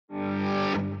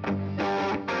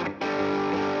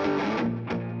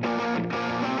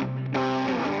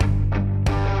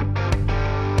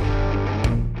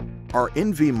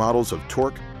NV models of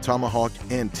Torque, Tomahawk,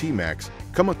 and T-Max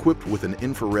come equipped with an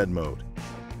infrared mode.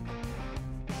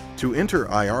 To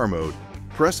enter IR mode,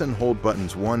 press and hold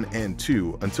buttons 1 and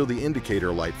 2 until the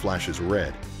indicator light flashes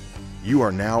red. You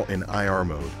are now in IR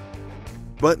mode.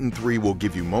 Button 3 will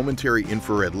give you momentary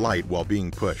infrared light while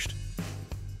being pushed.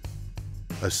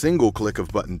 A single click of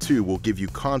button 2 will give you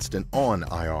constant on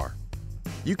IR.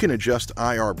 You can adjust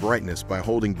IR brightness by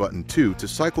holding button 2 to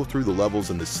cycle through the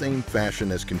levels in the same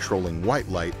fashion as controlling white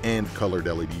light and colored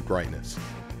LED brightness.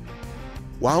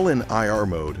 While in IR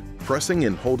mode, pressing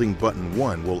and holding button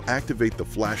 1 will activate the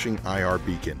flashing IR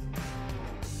beacon.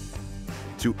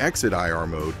 To exit IR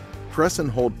mode, press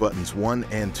and hold buttons 1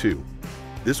 and 2.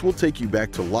 This will take you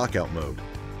back to lockout mode.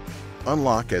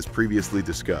 Unlock as previously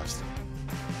discussed.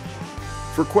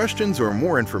 For questions or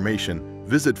more information,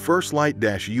 visit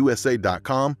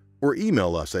firstlight-usa.com or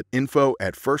email us at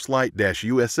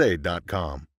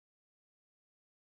info@firstlight-usa.com.